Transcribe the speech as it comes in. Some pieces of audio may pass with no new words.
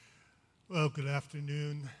Well, good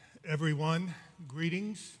afternoon, everyone.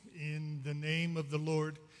 Greetings in the name of the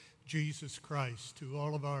Lord Jesus Christ. To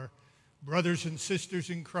all of our brothers and sisters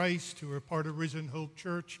in Christ who are part of Risen Hope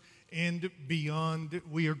Church and beyond,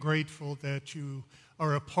 we are grateful that you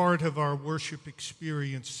are a part of our worship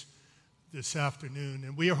experience this afternoon.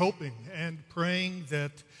 And we are hoping and praying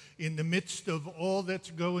that in the midst of all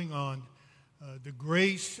that's going on, the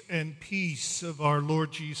grace and peace of our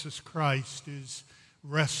Lord Jesus Christ is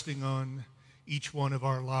resting on each one of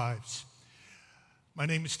our lives. My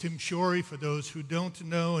name is Tim Shorey, for those who don't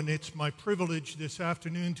know, and it's my privilege this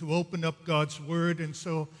afternoon to open up God's Word. And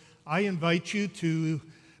so I invite you to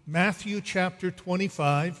Matthew chapter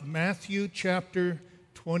 25. Matthew chapter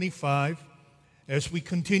 25. As we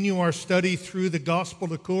continue our study through the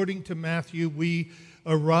Gospel according to Matthew, we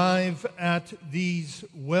arrive at these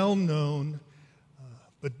well-known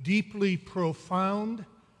but deeply profound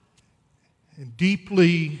and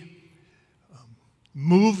deeply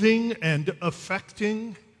moving and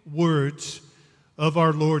affecting words of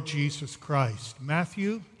our Lord Jesus Christ.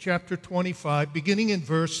 Matthew chapter 25, beginning in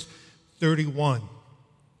verse 31.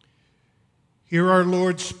 Here our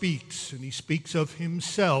Lord speaks, and he speaks of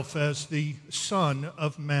himself as the Son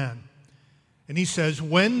of Man. And he says,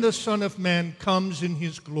 "When the Son of Man comes in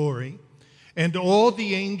his glory, and all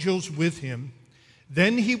the angels with him,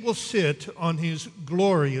 then he will sit on his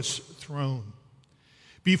glorious throne.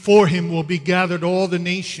 Before him will be gathered all the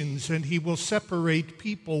nations, and he will separate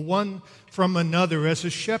people one from another as a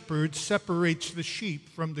shepherd separates the sheep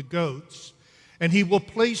from the goats. And he will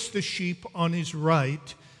place the sheep on his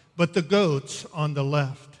right, but the goats on the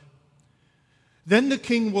left. Then the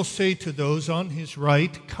king will say to those on his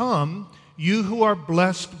right, 'Come, you who are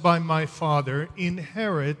blessed by my Father,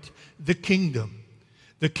 inherit the kingdom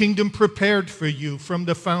prepared for you from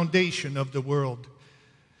the foundation of the world.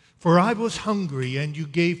 For I was hungry, and you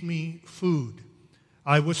gave me food.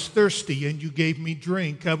 I was thirsty, and you gave me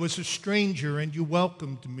drink. I was a stranger, and you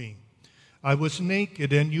welcomed me. I was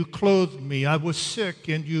naked, and you clothed me. I was sick,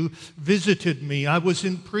 and you visited me. I was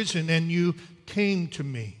in prison, and you came to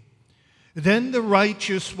me.' Then the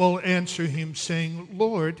righteous will answer him, saying,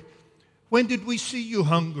 'Lord, when did we see you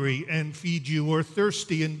hungry and feed you, or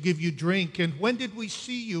thirsty and give you drink? And when did we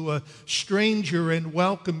see you a stranger and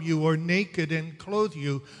welcome you, or naked and clothe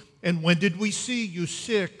you? And when did we see you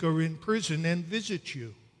sick or in prison and visit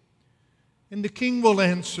you?' And the king will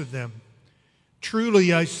answer them,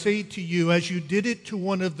 'Truly I say to you, as you did it to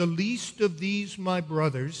one of the least of these my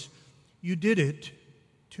brothers, you did it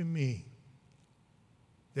to me.'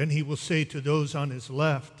 Then he will say to those on his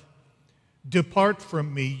left, 'Depart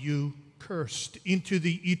from me, you cursed, into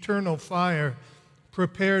the eternal fire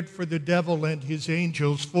prepared for the devil and his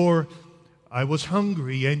angels. For I was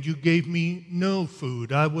hungry, and you gave me no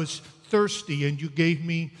food. I was thirsty, and you gave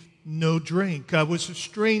me no drink. I was a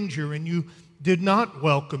stranger, and you did not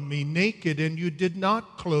welcome me, naked, and you did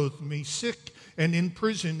not clothe me, sick and in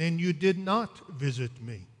prison, and you did not visit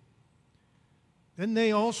me.' Then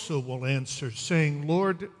they also will answer, saying,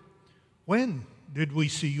 'Lord, when did we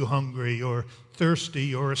see you hungry or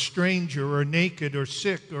thirsty or a stranger or naked or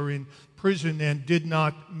sick or in prison and did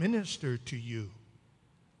not minister to you?'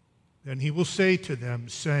 Then he will say to them,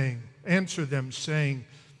 answer them, saying,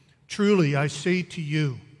 'Truly I say to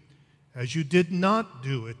you, as you did not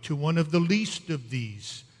do it to one of the least of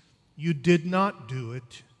these, you did not do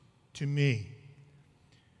it to me.'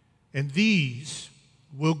 And these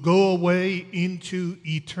will go away into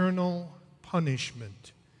eternal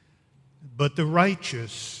punishment, but the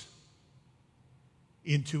righteous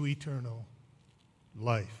into eternal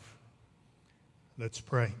life." Let's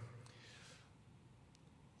pray.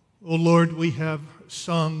 Oh Lord, we have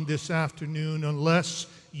sung this afternoon, "Unless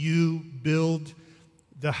you build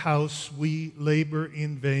the house, we labor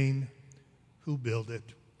in vain who build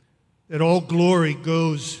it." That all glory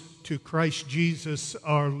goes to Christ Jesus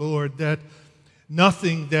our Lord, that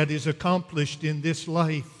nothing that is accomplished in this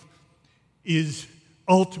life is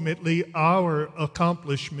ultimately our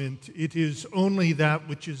accomplishment. It is only that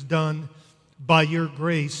which is done by your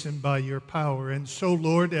grace and by your power. And so,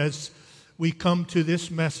 Lord, as we come to this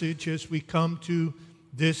message, as we come to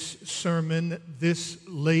this sermon, this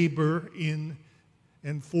labor in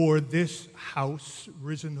and for this house,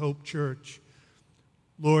 Risen Hope Church,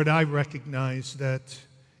 Lord, I recognize that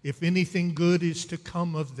if anything good is to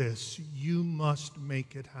come of this, you must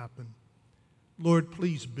make it happen. Lord,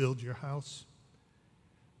 please build your house.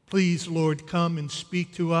 Please, Lord, come and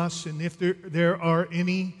speak to us. And if there are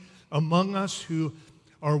any among us who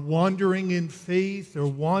are wandering in faith or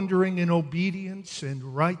wandering in obedience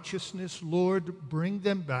and righteousness, Lord, bring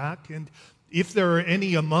them back. And If there are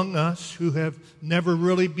any among us who have never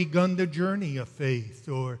really begun the journey of faith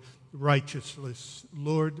or righteousness,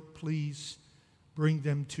 Lord, please bring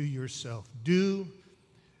them to yourself. Do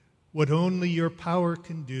what only your power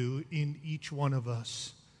can do in each one of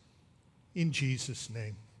us. In Jesus'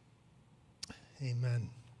 name, amen.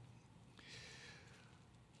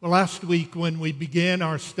 Well, last week when we began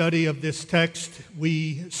our study of this text,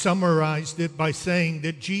 we summarized it by saying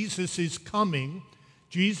that Jesus is coming.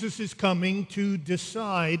 Jesus is coming to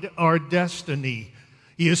decide our destiny.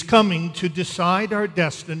 He is coming to decide our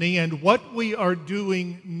destiny, and what we are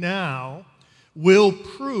doing now will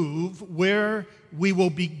prove where we will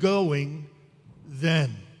be going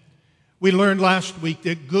then. We learned last week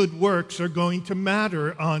that good works are going to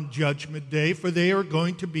matter on Judgment Day, for they are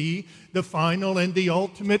going to be the final and the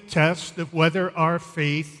ultimate test of whether our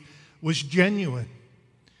faith was genuine.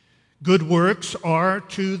 Good works are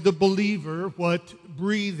to the believer what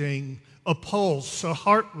breathing, a pulse, a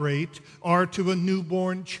heart rate are to a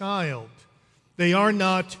newborn child. They are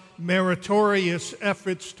not meritorious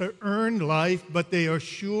efforts to earn life, but they are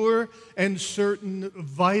sure and certain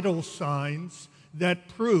vital signs that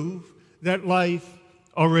prove that life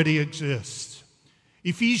already exists.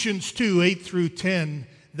 Ephesians 2, 8 through 10,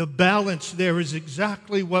 the balance there is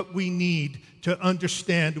exactly what we need to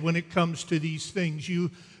understand when it comes to these things.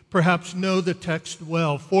 You perhaps know the text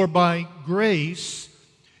well. For by grace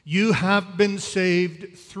you have been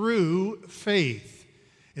saved through faith.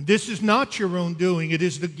 And this is not your own doing. It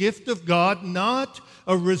is the gift of God, not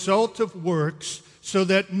a result of works, so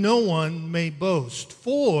that no one may boast.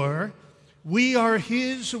 For we are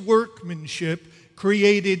his workmanship,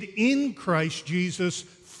 created in Christ Jesus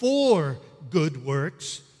for good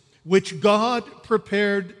works, which God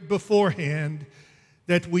prepared beforehand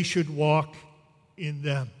that we should walk in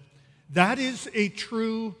them. That is a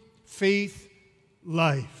true faith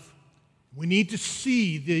life. We need to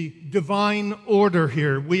see the divine order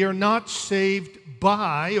here. We are not saved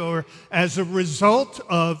by or as a result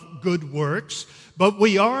of good works, but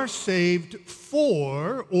we are saved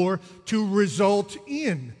for or to result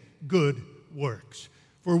in good works.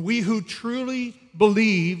 For we who truly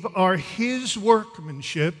believe are his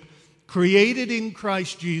workmanship, created in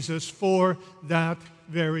Christ Jesus for that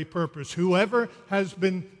very purpose. Whoever has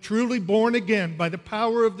been truly born again by the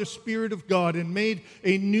power of the Spirit of God and made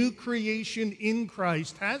a new creation in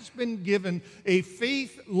Christ has been given a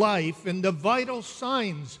faith life, and the vital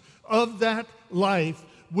signs of that life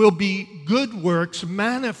will be good works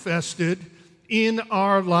manifested in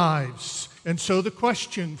our lives. And so the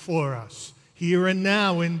question for us here and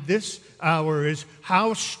now in this hour is,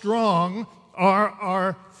 how strong are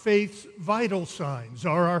our faith's vital signs?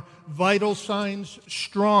 Are our vital signs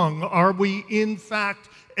strong? Are we in fact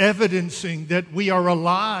evidencing that we are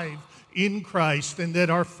alive in Christ and that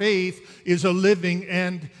our faith is a living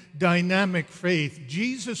and dynamic faith?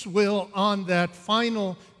 Jesus will on that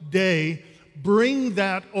final day bring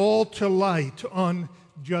that all to light on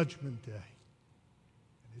Judgment Day.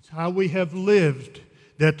 It's how we have lived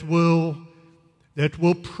that will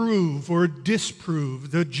prove or disprove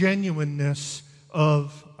the genuineness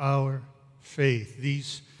of our faith.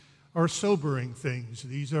 These are sobering things.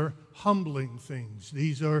 These are humbling things.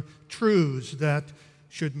 These are truths that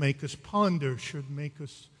should make us ponder, should make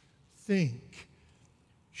us think,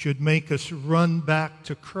 should make us run back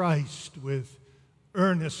to Christ with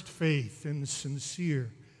earnest faith and sincere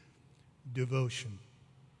devotion.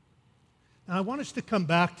 Now, I want us to come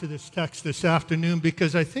back to this text this afternoon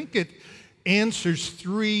because I think it answers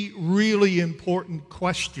three really important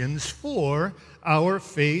questions for our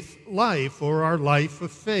faith life or our life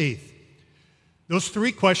of faith. Those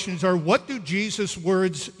three questions are, what do Jesus'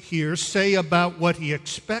 words here say about what he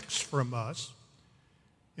expects from us?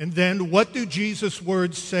 And then, what do Jesus'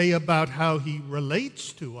 words say about how he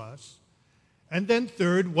relates to us? And then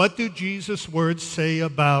third, what do Jesus' words say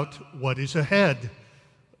about what is ahead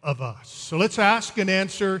of us? So let's ask and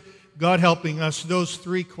answer, God helping us, those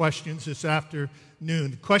three questions this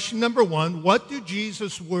afternoon. Question number one, what do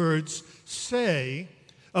Jesus' words say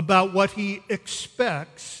about what he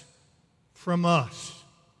expects from us?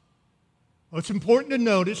 Well, it's important to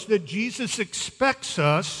notice that Jesus expects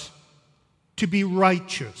us to be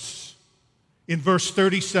righteous. In verse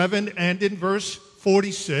 37 and in verse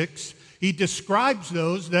 46, he describes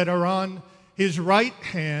those that are on his right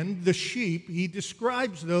hand, the sheep. He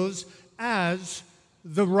describes those as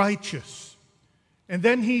the righteous. And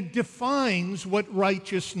then he defines what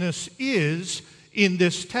righteousness is in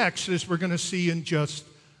this text, as we're going to see in just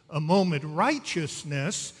a moment.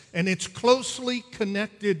 Righteousness and its closely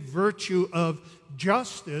connected virtue of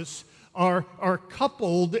justice are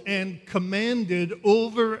coupled and commanded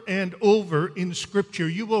over and over in Scripture.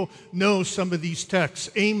 You will know some of these texts.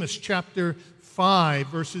 Amos chapter 5,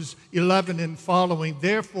 verses 11 and following.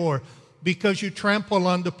 Therefore, because you trample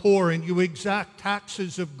on the poor and you exact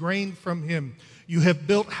taxes of grain from him, you have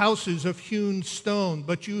built houses of hewn stone,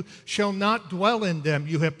 but you shall not dwell in them.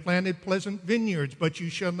 You have planted pleasant vineyards, but you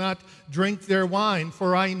shall not drink their wine.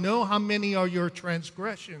 For I know how many are your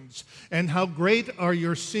transgressions, and how great are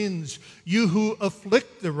your sins. You who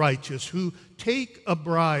afflict the righteous, who take a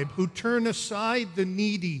bribe, who turn aside the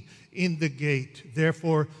needy in the gate.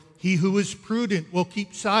 Therefore, he who is prudent will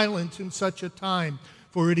keep silent in such a time,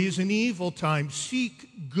 for it is an evil time.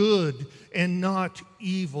 Seek good and not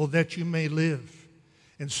evil, that you may live.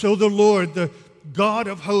 And so the Lord, the God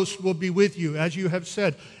of hosts, will be with you, as you have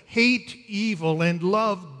said. Hate evil and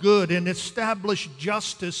love good, and establish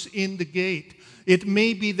justice in the gate. It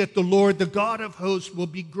may be that the Lord, the God of hosts, will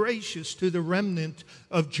be gracious to the remnant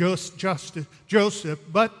of Joseph,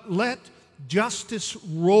 but let justice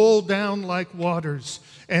roll down like waters,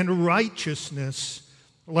 and righteousness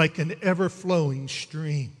like an ever-flowing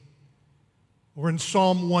stream. Or in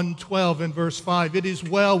Psalm 112 and verse 5, it is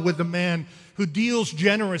well with the man who deals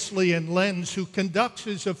generously and lends, who conducts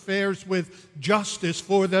his affairs with justice,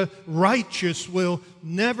 for the righteous will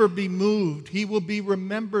never be moved. He will be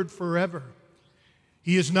remembered forever.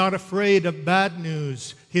 He is not afraid of bad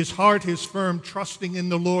news. His heart is firm, trusting in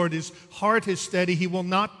the Lord. His heart is steady. He will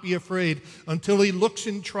not be afraid until he looks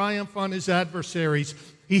in triumph on his adversaries.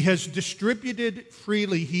 He has distributed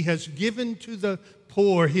freely. He has given to the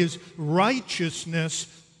poor. His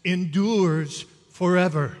righteousness endures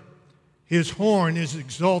forever. His horn is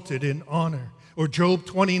exalted in honor. Or Job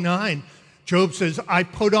 29, Job says, I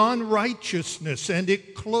put on righteousness, and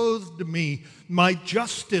it clothed me. My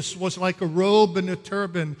justice was like a robe and a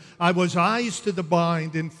turban. I was eyes to the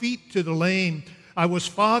blind and feet to the lame. I was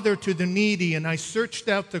father to the needy, and I searched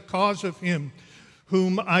out the cause of him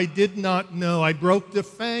whom I did not know. I broke the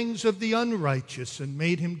fangs of the unrighteous and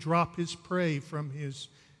made him drop his prey from his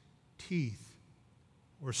teeth.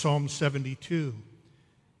 Or Psalm 72.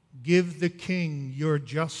 Give the king your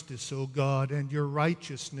justice, O God, and your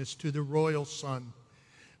righteousness to the royal son.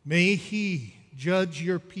 May he judge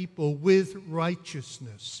your people with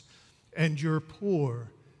righteousness and your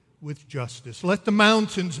poor with justice. Let the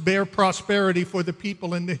mountains bear prosperity for the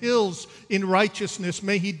people, and the hills in righteousness.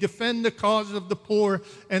 May he defend the cause of the poor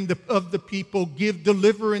and of the people, give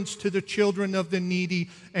deliverance to the children of the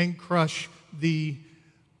needy, and crush the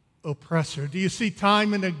oppressor. Do you see,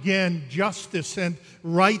 time and again, justice and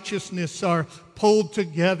righteousness are pulled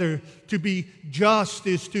together. To be just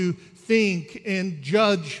is to think and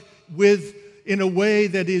judge in a way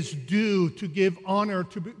that is due, to give honor,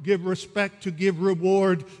 to give respect, to give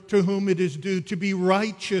reward to whom it is due. To be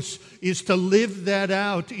righteous is to live that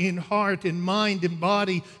out in heart, in mind, in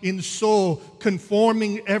body, in soul,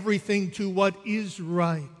 conforming everything to what is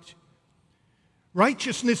right.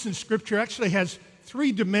 Righteousness in Scripture actually has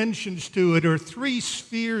three dimensions to it, or three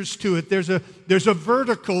spheres to it. There's a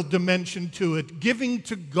vertical dimension to it. Giving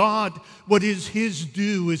to God what is his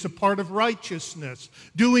due is a part of righteousness.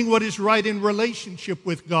 Doing what is right in relationship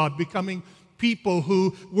with God, becoming people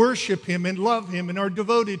who worship him and love him and are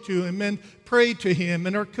devoted to him and pray to him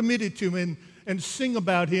and are committed to him and sing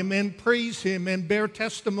about him and praise him and bear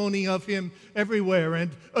testimony of him everywhere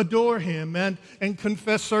and adore him and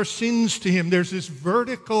confess our sins to him. There's this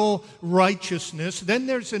vertical righteousness. Then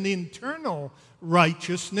there's an internal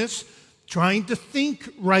righteousness, trying to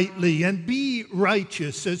think rightly and be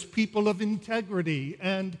righteous as people of integrity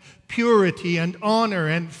and purity and honor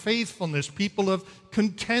and faithfulness, people of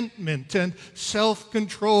contentment and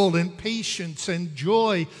self-control and patience and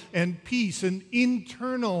joy and peace, and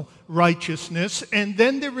internal righteousness. And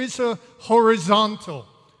then there is a horizontal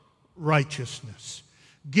righteousness,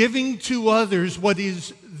 giving to others what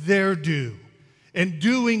is their due and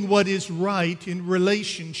doing what is right in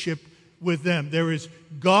relationship with them. There is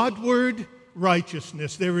Godward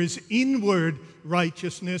righteousness, there is inward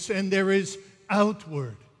righteousness, and there is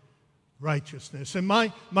outward righteousness. And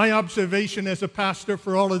my observation as a pastor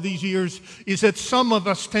for all of these years is that some of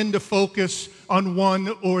us tend to focus on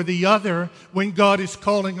one or the other when God is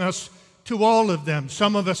calling us to all of them.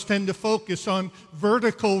 Some of us tend to focus on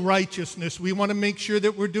vertical righteousness. We want to make sure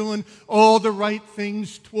that we're doing all the right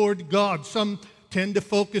things toward God. Some tend to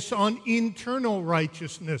focus on internal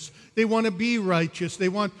righteousness. They want to be righteous. They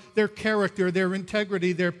want their character, their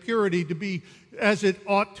integrity, their purity to be as it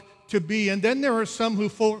ought to be. And then there are some who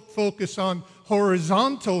focus on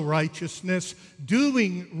horizontal righteousness,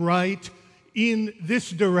 doing right in this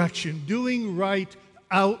direction, doing right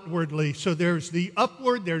outwardly. So there's the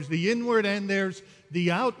upward, there's the inward, and there's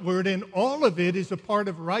the outward, and all of it is a part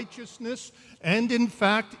of righteousness. And in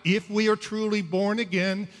fact, if we are truly born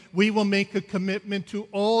again, we will make a commitment to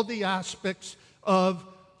all the aspects of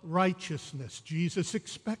righteousness. Jesus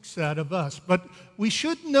expects that of us. But we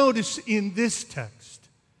should notice in this text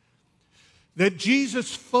that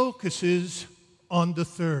Jesus focuses on the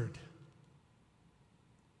third.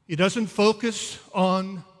 He doesn't focus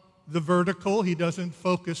on the vertical. He doesn't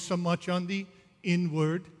focus so much on the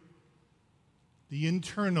inward, the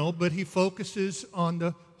internal, but he focuses on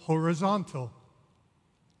the horizontal,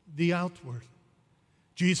 the outward.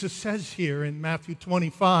 Jesus says here in Matthew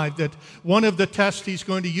 25 that one of the tests he's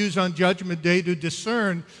going to use on Judgment Day to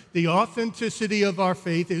discern the authenticity of our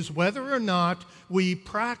faith is whether or not we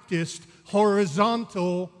practiced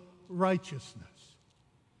horizontal righteousness.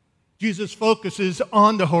 Jesus focuses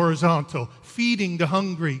on the horizontal, feeding the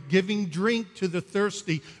hungry, giving drink to the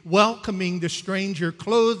thirsty, welcoming the stranger,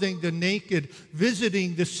 clothing the naked,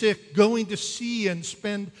 visiting the sick, going to see and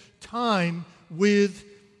spend time with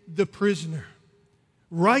the prisoner.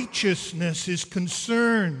 Righteousness is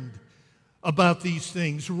concerned about these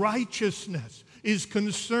things. Righteousness is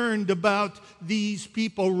concerned about these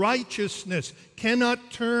people. Righteousness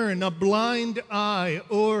cannot turn a blind eye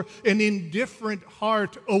or an indifferent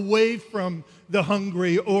heart away from the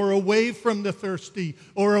hungry or away from the thirsty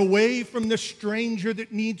or away from the stranger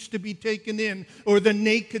that needs to be taken in or the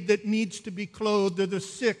naked that needs to be clothed or the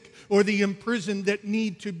sick or the imprisoned that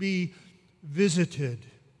need to be visited.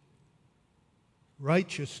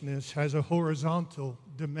 Righteousness has a horizontal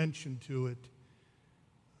dimension to it,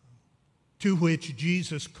 to which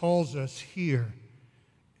Jesus calls us here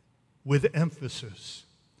with emphasis.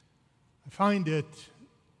 I find it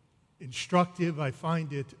instructive, I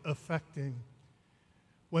find it affecting.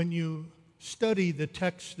 When you study the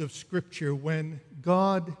text of Scripture, when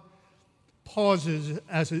God pauses,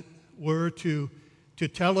 as it were, to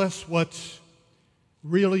tell us what's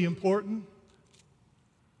really important,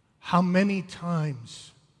 how many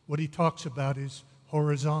times what he talks about is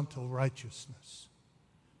horizontal righteousness.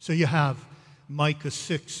 So you have Micah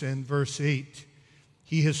 6 and verse 8.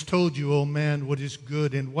 He has told you, O man, what is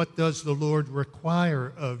good, and what does the Lord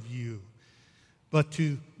require of you? But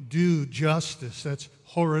to do justice, that's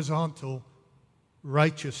horizontal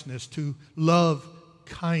righteousness, to love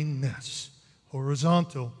kindness,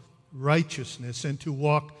 horizontal righteousness, and to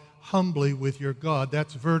walk humbly with your God,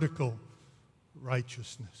 that's vertical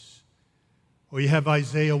righteousness. Or you have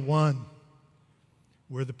Isaiah 1,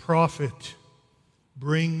 where the prophet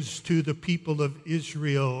brings to the people of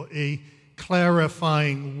Israel a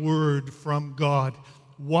clarifying word from God.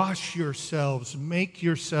 Wash yourselves, make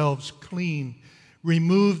yourselves clean.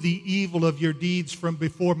 Remove the evil of your deeds from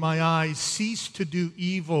before my eyes. Cease to do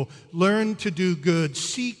evil. Learn to do good.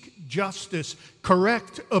 Seek justice.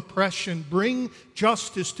 Correct oppression. Bring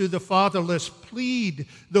justice to the fatherless. Plead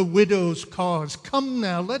the widow's cause. Come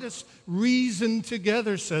now, let us reason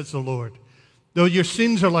together, says the Lord. Though your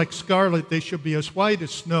sins are like scarlet, they shall be as white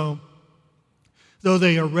as snow. Though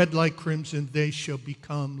they are red like crimson, they shall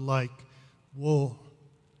become like wool.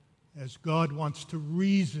 As God wants to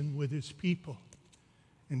reason with his people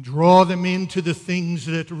and draw them into the things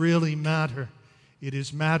that really matter, it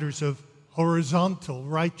is matters of horizontal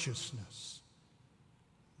righteousness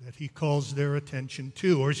that he calls their attention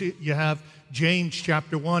to. Or you have James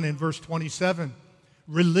chapter 1 and verse 27.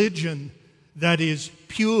 Religion that is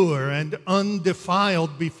pure and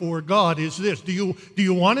undefiled before God is this. Do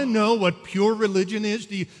you want to know what pure religion is?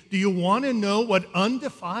 Do you want to know what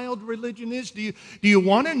undefiled religion is? Do you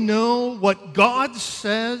want to know what God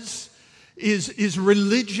says is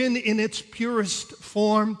religion in its purest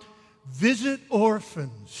form? Visit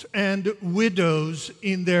orphans and widows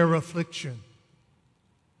in their affliction,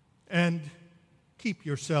 and keep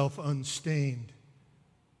yourself unstained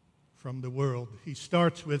from the world. He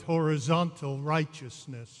starts with horizontal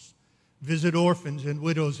righteousness. Visit orphans and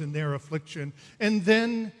widows in their affliction. And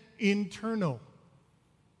then internal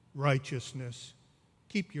righteousness.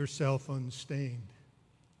 Keep yourself unstained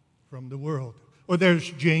from the world. Or there's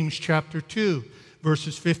James chapter 2,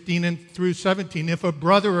 verses 15 and through 17. If a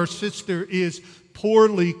brother or sister is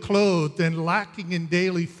poorly clothed and lacking in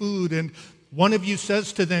daily food, and one of you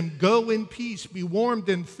says to them, go in peace, be warmed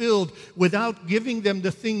and filled, without giving them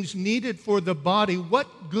the things needed for the body,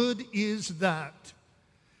 what good is that?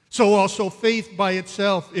 So also faith by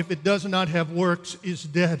itself, if it does not have works, is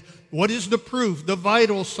dead. What is the proof, the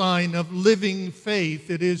vital sign of living faith?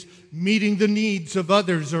 It is meeting the needs of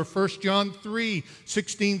others. Or 1 John 3,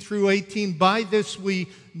 16 through 18. By this we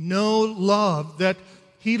know love, that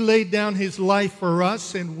He laid down His life for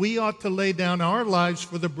us, and we ought to lay down our lives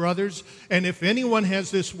for the brothers. And if anyone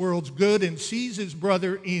has this world's good and sees his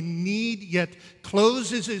brother in need, yet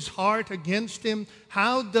closes his heart against him,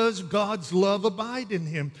 how does God's love abide in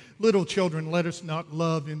him? Little children, let us not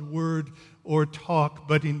love in word or talk,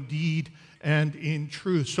 but in deed and in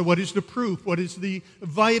truth. So what is the proof? What is the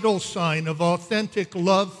vital sign of authentic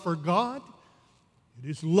love for God? It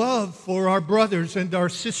is love for our brothers and our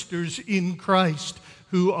sisters in Christ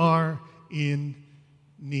who are in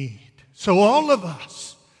need. So all of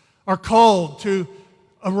us are called to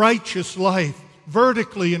a righteous life,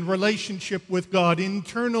 vertically in relationship with God,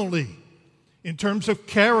 internally, in terms of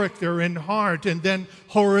character and heart, and then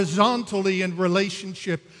horizontally in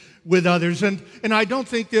relationship with others. And I don't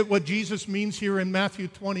think that what Jesus means here in Matthew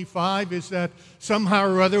 25 is that somehow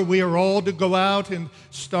or other we are all to go out and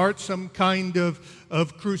start some kind of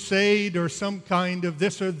crusade or some kind of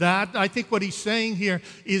this or that. I think what he's saying here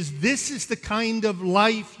is this is the kind of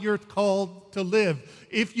life you're called to live.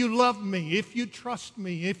 If you love me, if you trust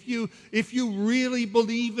me, if you really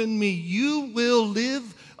believe in me, you will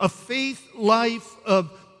live a faith life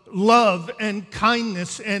of love and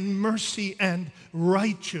kindness and mercy and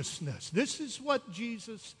righteousness. This is what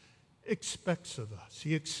Jesus expects of us.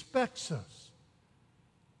 He expects us.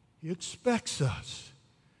 He expects us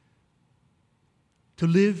to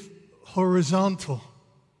live horizontal,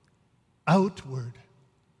 outward,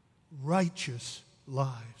 righteous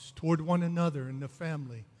lives toward one another in the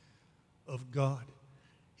family of God.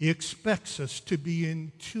 He expects us to be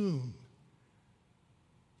in tune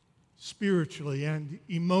spiritually and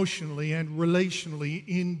emotionally and relationally,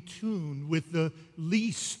 in tune with the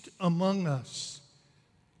least among us,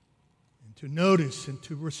 and to notice and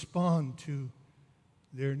to respond to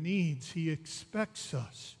their needs. He expects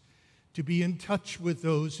us to be in touch with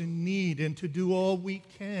those in need and to do all we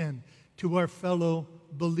can to our fellow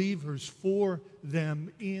believers for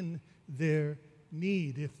them in their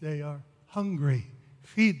need. If they are hungry,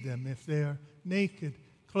 feed them. If they are naked,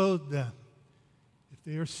 clothe them. If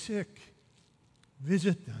they are sick,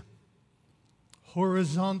 visit them.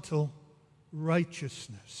 Horizontal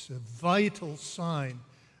righteousness, a vital sign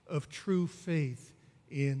of true faith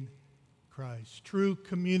in Christ. True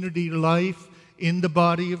community life in the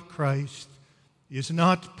body of Christ is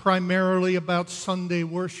not primarily about Sunday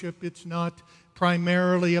worship. It's not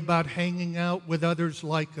primarily about hanging out with others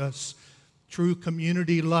like us. True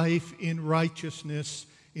community life in righteousness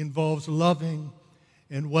involves loving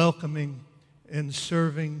and welcoming and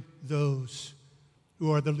serving those who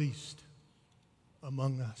are the least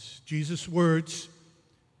among us. Jesus' words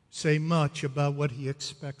say much about what he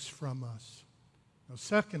expects from us. Now,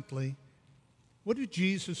 secondly, what do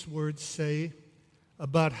Jesus' words say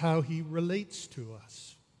about how he relates to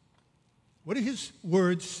us? What do his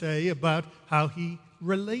words say about how he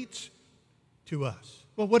relates to us?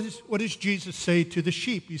 Well, what does Jesus say to the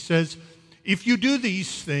sheep? He says, if you do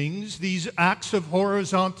these things, these acts of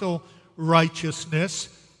horizontal righteousness,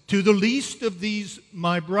 to the least of these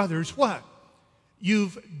my brothers, what?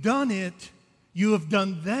 You've done it, you have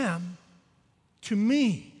done them to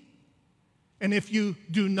me. And if you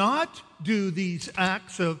do not do these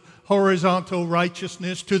acts of horizontal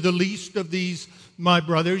righteousness to the least of these my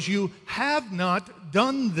brothers, you have not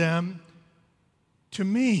done them to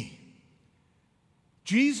me.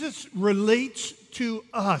 Jesus relates to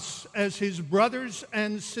us as his brothers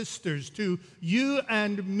and sisters, to you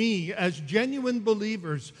and me as genuine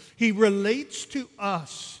believers. He relates to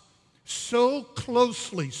us so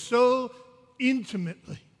closely, so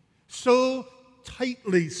intimately, so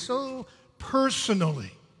tightly, so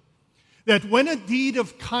personally, that when a deed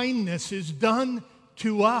of kindness is done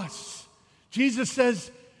to us, Jesus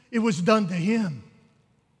says it was done to him.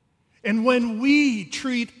 And when we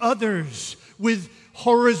treat others with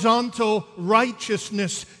horizontal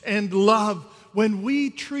righteousness and love, when we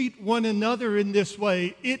treat one another in this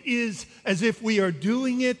way, it is as if we are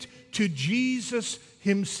doing it to Jesus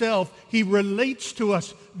himself. He relates to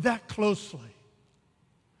us that closely.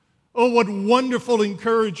 Oh, what wonderful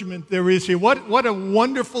encouragement there is here. What a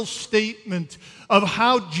wonderful statement of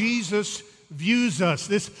how Jesus views us.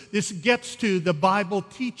 This gets to the Bible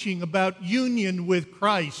teaching about union with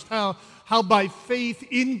Christ, how by faith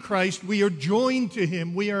in Christ we are joined to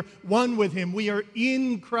him, we are one with him, we are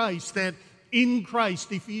in Christ, that in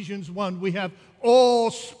Christ, Ephesians 1, we have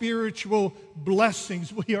all spiritual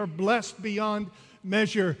blessings. We are blessed beyond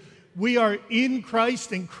measure. We are in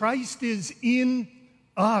Christ and Christ is in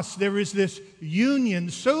us. There is this union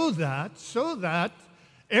so that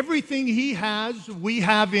everything he has, we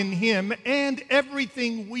have in him, and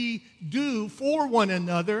everything we do for one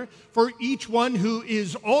another, for each one who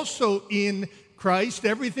is also in Christ,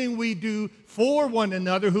 everything we do for one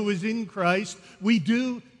another who is in Christ, we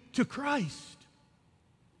do to Christ.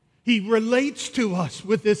 He relates to us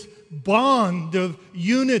with this bond of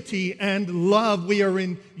unity and love. We are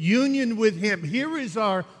in union with Him. Here is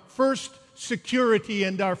our first security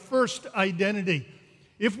and our first identity.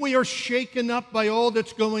 If we are shaken up by all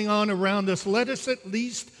that's going on around us, let us at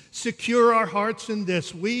least secure our hearts in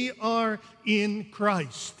this. We are in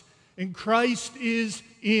Christ, and Christ is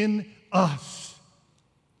in us.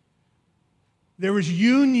 There is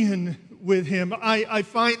union with Him. I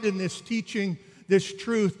find in this teaching, this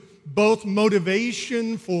truth, both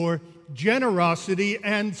motivation for generosity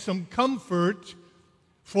and some comfort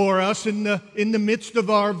for us in the midst of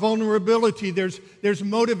our vulnerability. There's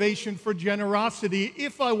motivation for generosity.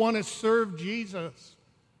 If I want to serve Jesus,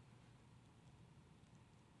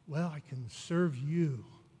 well, I can serve you.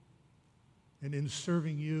 And in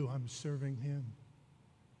serving you, I'm serving Him.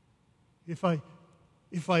 If I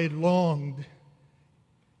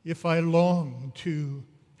longed to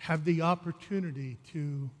have the opportunity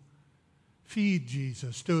to feed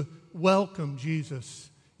Jesus, to welcome Jesus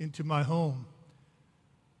into my home,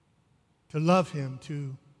 to love Him,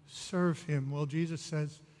 to serve Him, well, Jesus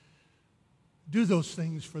says, do those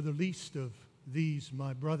things for the least of these,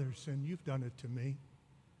 my brothers, and you've done it to me.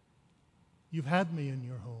 You've had me in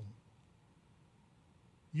your home.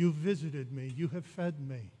 You've visited me. You have fed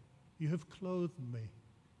me. You have clothed me.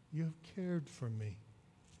 You have cared for me.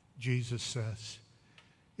 Jesus says,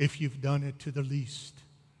 if you've done it to the least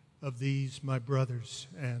of these, my brothers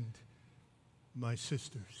and my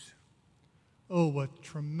sisters. Oh, what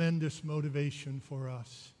tremendous motivation for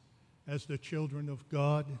us as the children of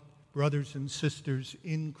God, brothers and sisters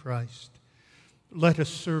in Christ. Let us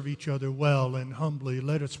serve each other well and humbly.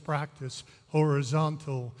 Let us practice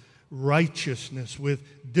horizontal righteousness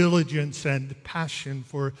with diligence and passion,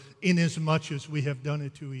 for inasmuch as we have done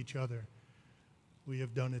it to each other, we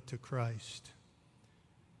have done it to Christ.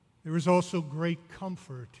 There is also great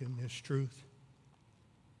comfort in this truth.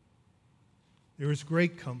 There is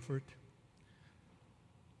great comfort.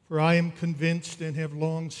 For I am convinced, and have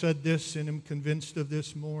long said this, and am convinced of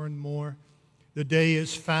this more and more, the day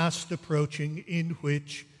is fast approaching in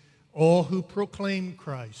which all who proclaim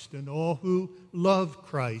Christ, and all who love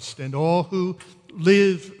Christ, and all who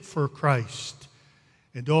live for Christ,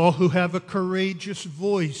 and all who have a courageous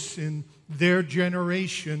voice in their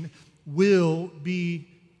generation will be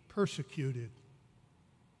persecuted.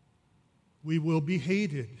 We will be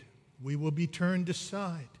hated. We will be turned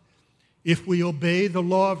aside. If we obey the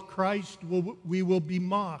law of Christ, we will be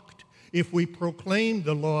mocked. If we proclaim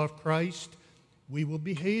the law of Christ, we will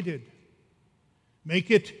be hated.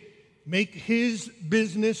 Make His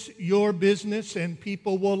business your business, and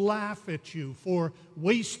people will laugh at you for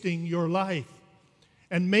wasting your life.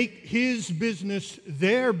 And make His business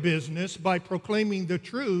their business by proclaiming the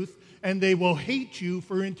truth, and they will hate you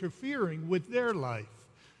for interfering with their life.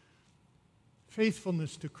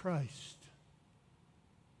 Faithfulness to Christ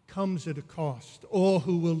comes at a cost. All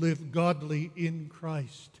who will live godly in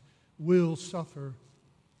Christ will suffer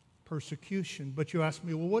persecution. But you ask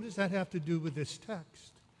me, well, what does that have to do with this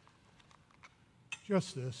text?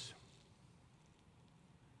 Just this,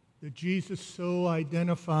 that Jesus so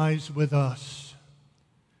identifies with us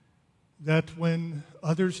that when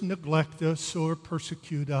others neglect us or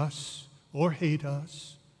persecute us or hate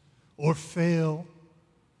us or fail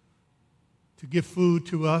to give food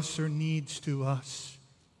to us or needs to us,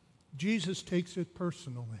 Jesus takes it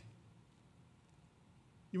personally.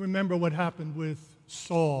 You remember what happened with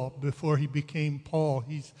Saul before he became Paul.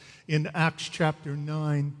 He's in Acts chapter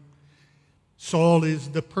 9. Saul is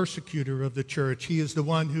the persecutor of the church. He is the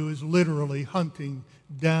one who is literally hunting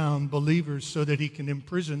down believers so that he can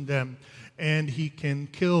imprison them and he can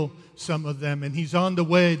kill some of them. And he's on the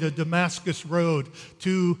way, the Damascus road,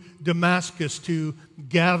 to Damascus to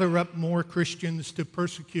gather up more Christians to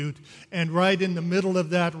persecute. And right in the middle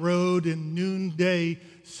of that road, in noonday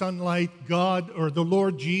sunlight, God, or the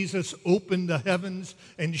Lord Jesus, opened the heavens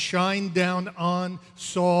and shined down on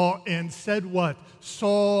Saul and said what?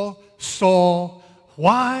 Saul, Saul,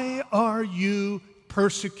 why are you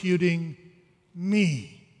persecuting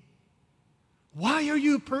me? Why are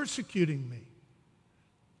you persecuting me?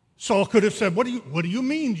 Saul could have said, what do you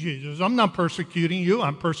mean, Jesus? I'm not persecuting you.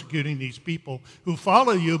 I'm persecuting these people who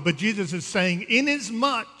follow you. But Jesus is saying,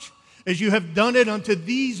 inasmuch as you have done it unto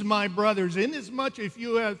these my brothers, inasmuch if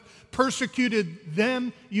you have persecuted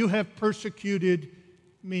them, you have persecuted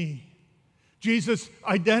me. Jesus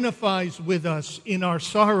identifies with us in our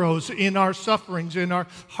sorrows, in our sufferings, in our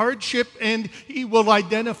hardship, and He will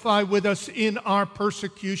identify with us in our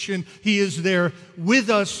persecution. He is there with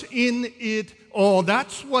us in it all.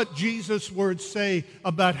 That's what Jesus' words say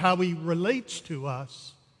about how He relates to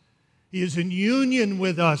us. He is in union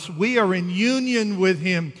with us. We are in union with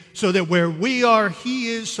Him, so that where we are, He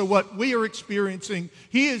is. So what we are experiencing,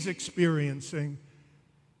 He is experiencing.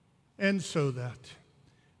 And so that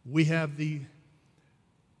we have the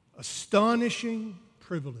astonishing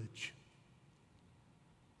privilege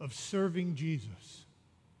of serving Jesus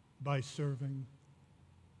by serving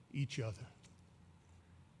each other.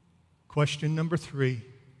 Question number 3.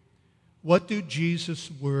 What do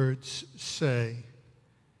Jesus' words say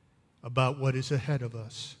about what is ahead of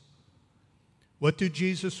us? What do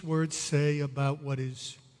Jesus' words say about what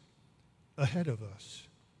is ahead of us?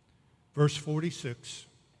 Verse 46.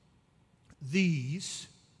 These,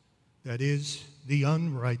 that is, the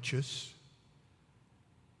unrighteous,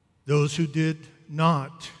 those who did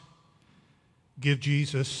not give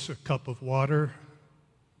Jesus a cup of water,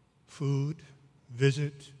 food,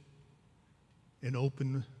 visit, an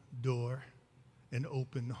open door, an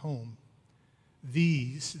open home.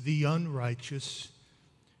 These, the unrighteous,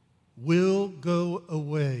 will go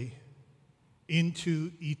away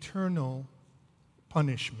into eternal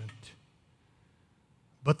punishment.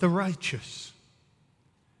 But the righteous,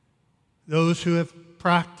 those who have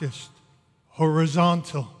practiced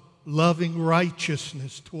horizontal, loving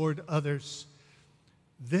righteousness toward others,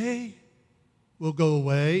 they will go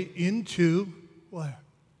away into where?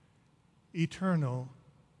 Eternal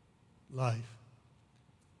life.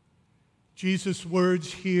 Jesus'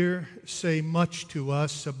 words here say much to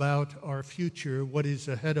us about our future, what is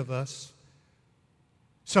ahead of us.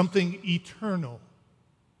 Something eternal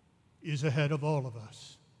is ahead of all of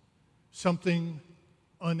us. Something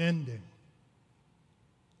unending.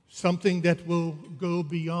 Something that will go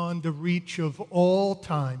beyond the reach of all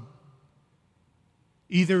time.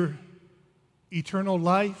 Either eternal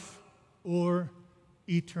life or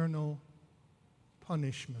eternal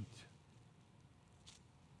punishment.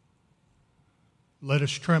 Let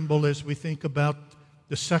us tremble as we think about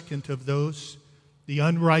the second of those. The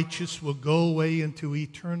unrighteous will go away into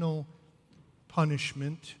eternal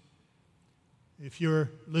punishment. If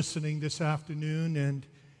you're listening this afternoon and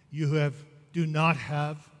you do not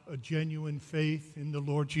have a genuine faith in the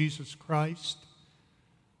Lord Jesus Christ,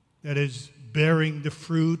 that is bearing the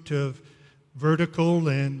fruit of vertical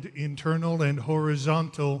and internal and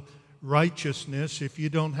horizontal righteousness, if you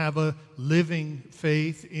don't have a living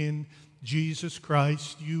faith in Jesus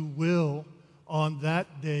Christ, you will on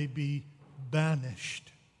that day be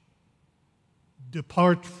banished.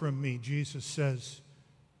 Depart from me, Jesus says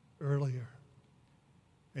earlier,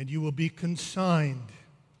 and you will be consigned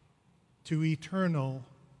to eternal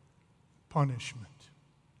punishment.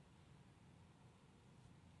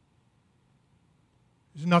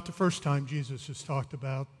 This is not the first time Jesus has talked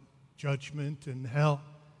about judgment and hell.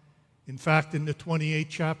 In fact, in the 28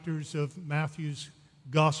 chapters of Matthew's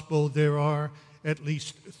Gospel, there are at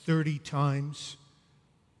least 30 times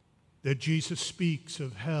that Jesus speaks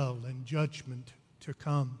of hell and judgment to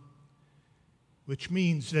come, which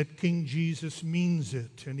means that King Jesus means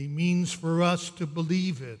it, and He means for us to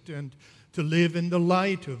believe it and to live in the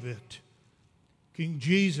light of it. King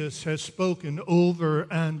Jesus has spoken over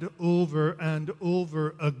and over and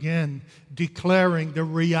over again, declaring the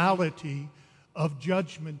reality of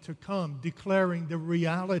judgment to come, declaring the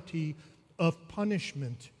reality of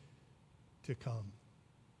punishment to come.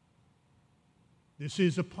 This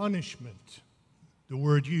is a punishment. The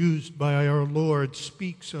word used by our Lord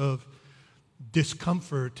speaks of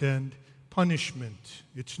discomfort and punishment.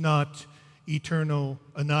 It's not eternal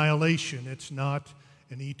annihilation. It's not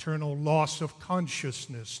an eternal loss of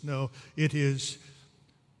consciousness. No, it is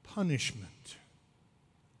punishment.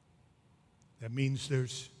 That means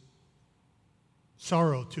there's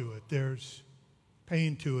sorrow to it. There's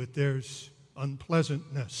pain to it. There's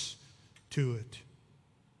unpleasantness to it.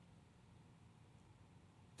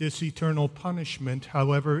 This eternal punishment,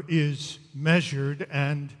 however, is measured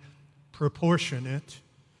and proportionate.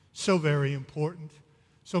 So very important.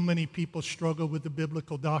 So many people struggle with the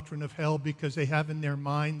biblical doctrine of hell because they have in their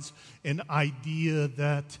minds an idea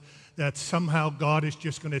that somehow God is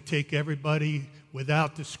just going to take everybody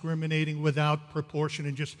without discriminating, without proportion,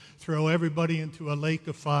 and just throw everybody into a lake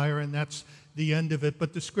of fire, and that's the end of it.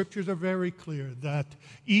 But the Scriptures are very clear that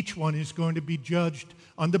each one is going to be judged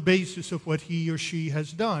on the basis of what he or she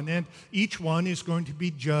has done, and each one is going to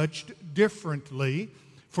be judged differently.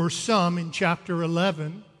 For some, in chapter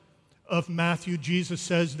 11 of Matthew, Jesus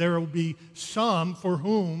says there will be some for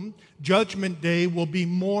whom Judgment Day will be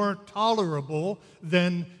more tolerable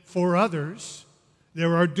than for others.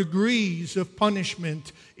 There are degrees of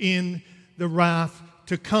punishment in the wrath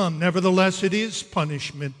to come. Nevertheless, it is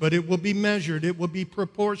punishment, but it will be measured, it will be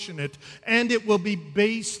proportionate, and it will be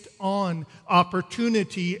based on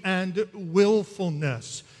opportunity and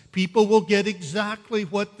willfulness. People will get exactly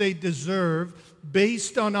what they deserve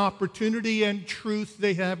based on opportunity and truth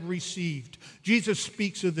they have received. Jesus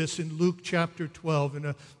speaks of this in Luke chapter 12 in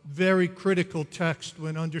a very critical text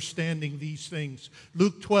when understanding these things.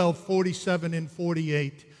 Luke 12, 47 and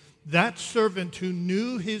 48. That servant who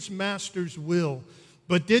knew his master's will,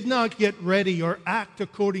 but did not get ready or act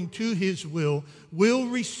according to his will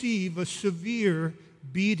receive a severe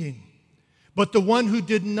beating. But the one who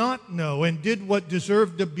did not know and did what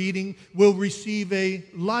deserved a beating will receive a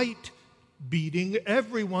light beating.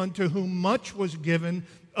 Everyone to whom much was given,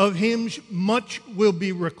 of him much will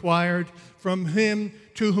be required. From him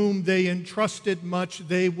to whom they entrusted much,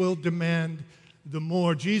 they will demand the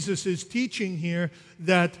more. Jesus is teaching here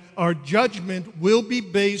that our judgment will be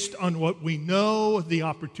based on what we know, the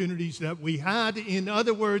opportunities that we had. In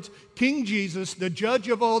other words, King Jesus, the judge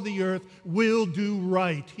of all the earth, will do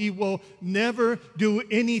right. He will never do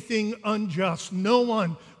anything unjust. No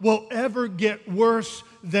one will ever get worse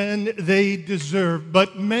than they deserve,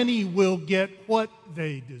 but many will get what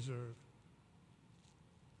they deserve.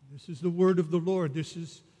 This is the word of the Lord. This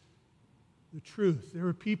is the truth. There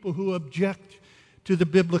are people who object to the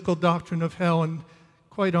biblical doctrine of hell, and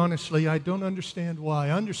quite honestly, I don't understand why.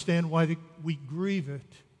 I understand why we grieve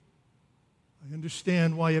it. I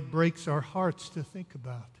understand why it breaks our hearts to think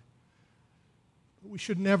about. But we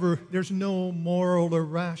should never, there's no moral or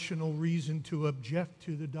rational reason to object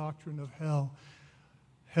to the doctrine of hell.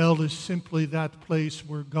 Hell is simply that place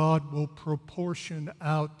where God will proportion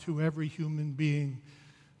out to every human being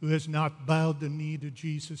who has not bowed the knee to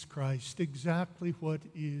Jesus Christ exactly what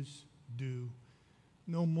is due.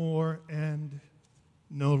 No more and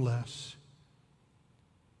no less.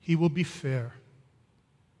 He will be fair,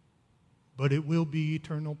 but it will be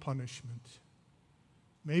eternal punishment.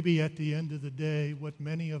 Maybe at the end of the day, what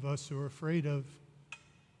many of us are afraid of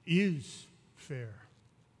is fair.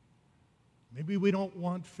 Maybe we don't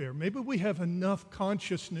want fair. Maybe we have enough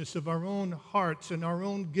consciousness of our own hearts and our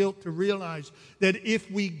own guilt to realize that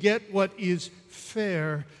if we get what is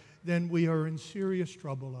fair, then we are in serious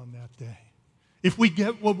trouble on that day. If we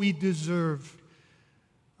get what we deserve.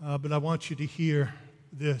 But I want you to hear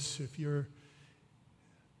this. If you're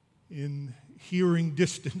in hearing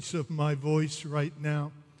distance of my voice right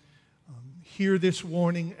now, hear this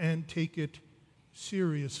warning and take it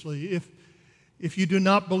seriously. If you do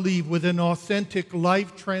not believe with an authentic,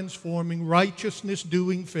 life-transforming,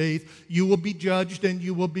 righteousness-doing faith, you will be judged and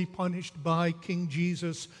you will be punished by King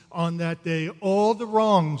Jesus on that day. All the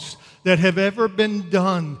wrongs that have ever been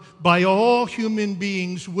done by all human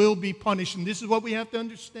beings will be punished. And this is what we have to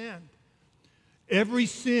understand. Every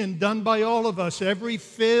sin done by all of us, every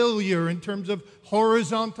failure in terms of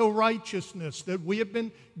horizontal righteousness that we have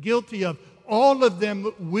been guilty of, all of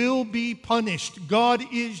them will be punished. God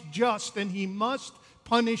is just, and He must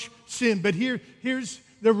punish sin. But here's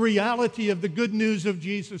the reality of the good news of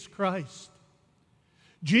Jesus Christ.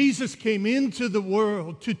 Jesus came into the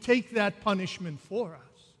world to take that punishment for us.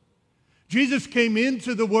 Jesus came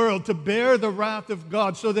into the world to bear the wrath of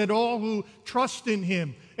God so that all who trust in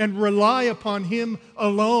Him and rely upon Him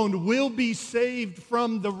alone will be saved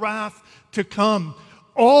from the wrath to come.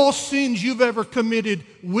 All sins you've ever committed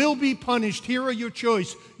will be punished. Here are your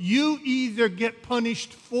choice. You either get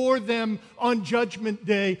punished for them on Judgment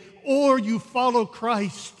Day, or you follow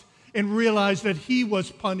Christ and realize that He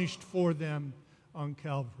was punished for them on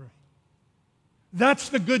Calvary. That's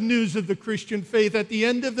the good news of the Christian faith. At the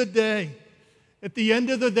end of the day,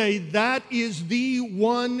 that is the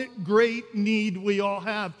one great need we all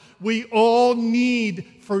have. We all need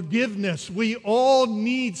forgiveness. We all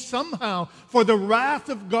need somehow for the wrath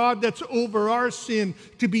of God that's over our sin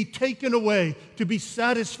to be taken away, to be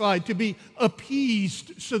satisfied, to be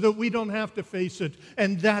appeased so that we don't have to face it.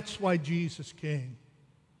 And that's why Jesus came.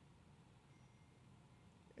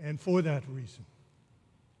 And for that reason,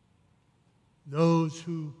 those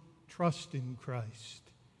who trust in Christ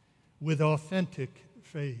with authentic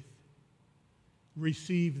faith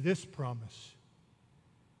receive this promise: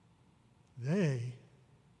 they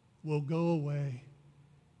will go away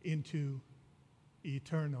into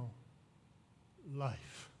eternal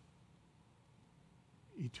life.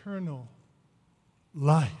 Eternal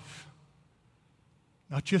life.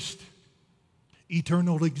 Not just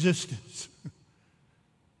eternal existence,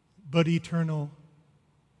 but eternal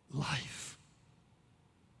life.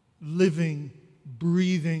 Living,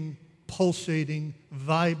 breathing, pulsating,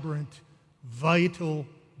 vibrant, vital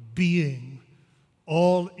being,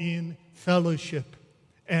 all in fellowship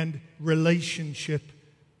and relationship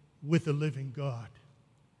with the living God.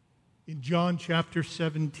 In John chapter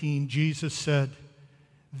 17, Jesus said,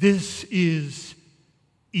 "This is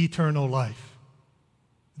eternal life."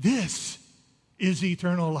 This is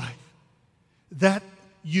eternal life. That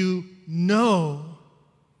you know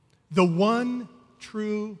the one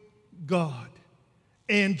true God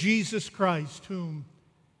and Jesus Christ whom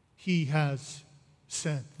he has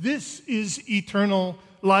sent. This is eternal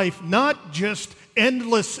life, not just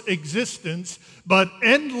endless existence, but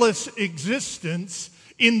endless existence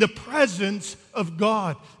in the presence of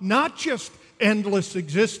God. Not just endless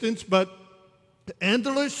existence, but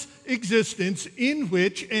endless existence in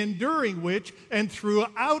which and during which and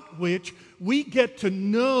throughout which we get to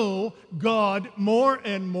know God more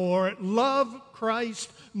and more, love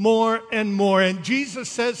Christ more and more. And Jesus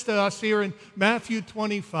says to us here in Matthew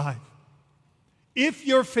 25, if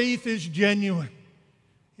your faith is genuine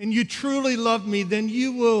and you truly love me, then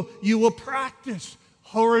you will practice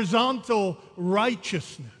horizontal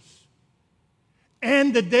righteousness.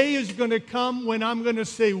 And the day is going to come when I'm going to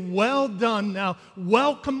say, well done, now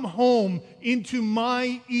welcome home into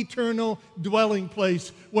my eternal dwelling place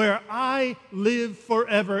where I live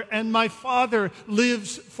forever and my Father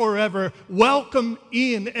lives forever. Welcome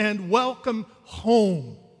in and welcome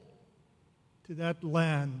home to that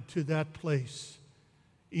land, to that place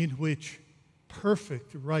in which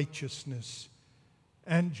perfect righteousness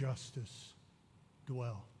and justice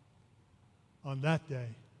dwell. On that day,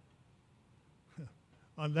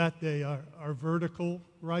 our vertical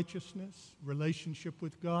righteousness, relationship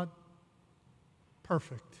with God,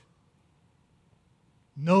 perfect.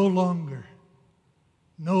 No longer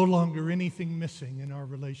anything missing in our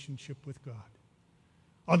relationship with God.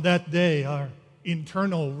 On that day, our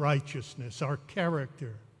internal righteousness, our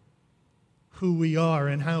character, who we are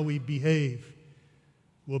and how we behave,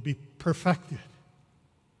 will be perfected.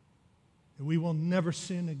 And we will never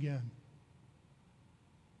sin again.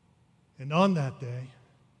 And on that day,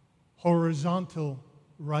 horizontal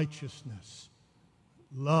righteousness,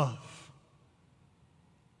 love,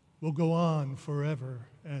 will go on forever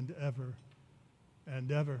and ever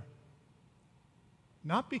and ever.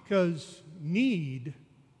 Not because need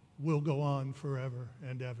will go on forever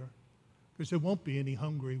and ever, because there won't be any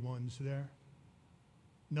hungry ones there.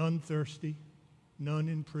 None thirsty, none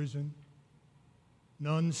in prison,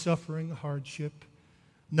 none suffering hardship,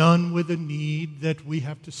 none with a need that we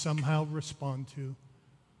have to somehow respond to.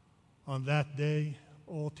 On that day,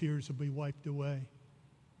 all tears will be wiped away.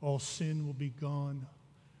 All sin will be gone.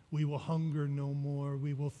 We will hunger no more.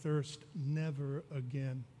 We will thirst never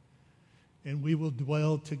again. And we will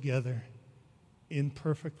dwell together in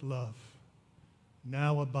perfect love.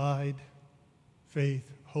 Now abide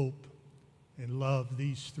faith, hope, and love,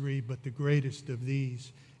 these three. But the greatest of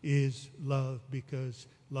these is love, because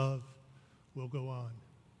love will go on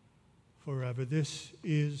forever. This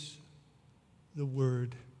is the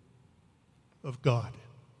word of God.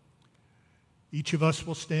 Each of us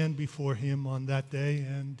will stand before him on that day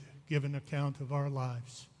and give an account of our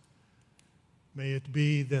lives. May it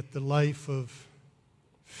be that the life of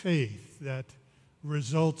faith that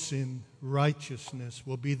results in righteousness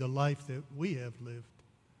will be the life that we have lived,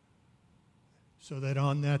 so that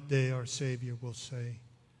on that day our Savior will say,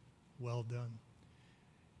 well done.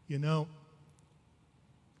 You know,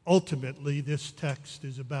 ultimately this text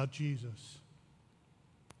is about Jesus.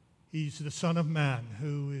 He's the Son of Man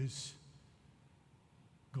who is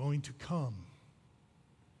going to come.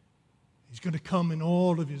 He's going to come in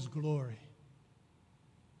all of his glory,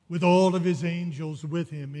 with all of his angels with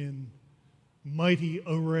him in mighty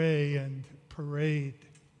array and parade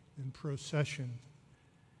and procession.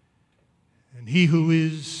 And he who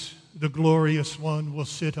is the glorious one will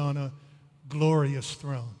sit on a glorious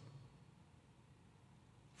throne,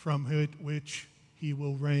 from which he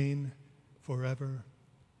will reign forever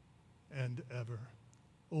and ever.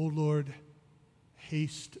 O Lord,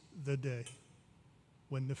 haste the day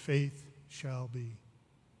when the faith shall be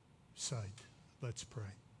sight. Let's pray.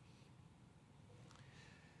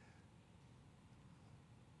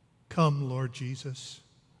 Come, Lord Jesus.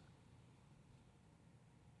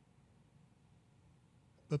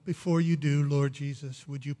 But before you do, Lord Jesus,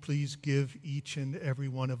 would you please give each and every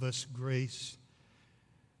one of us grace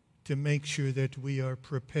to make sure that we are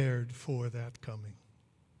prepared for that coming.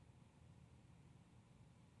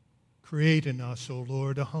 Create in us, O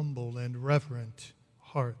Lord, a humble and reverent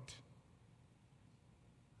heart,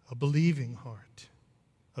 a believing heart,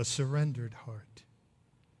 a surrendered heart,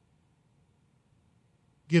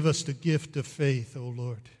 Give us the gift of faith, O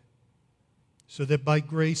Lord, so that by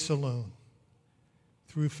grace alone,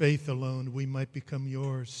 through faith alone, we might become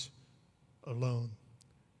yours alone.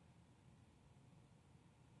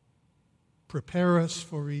 Prepare us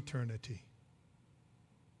for eternity.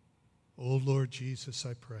 O Lord Jesus,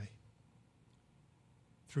 I pray.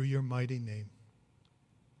 Through your mighty name,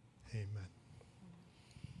 amen.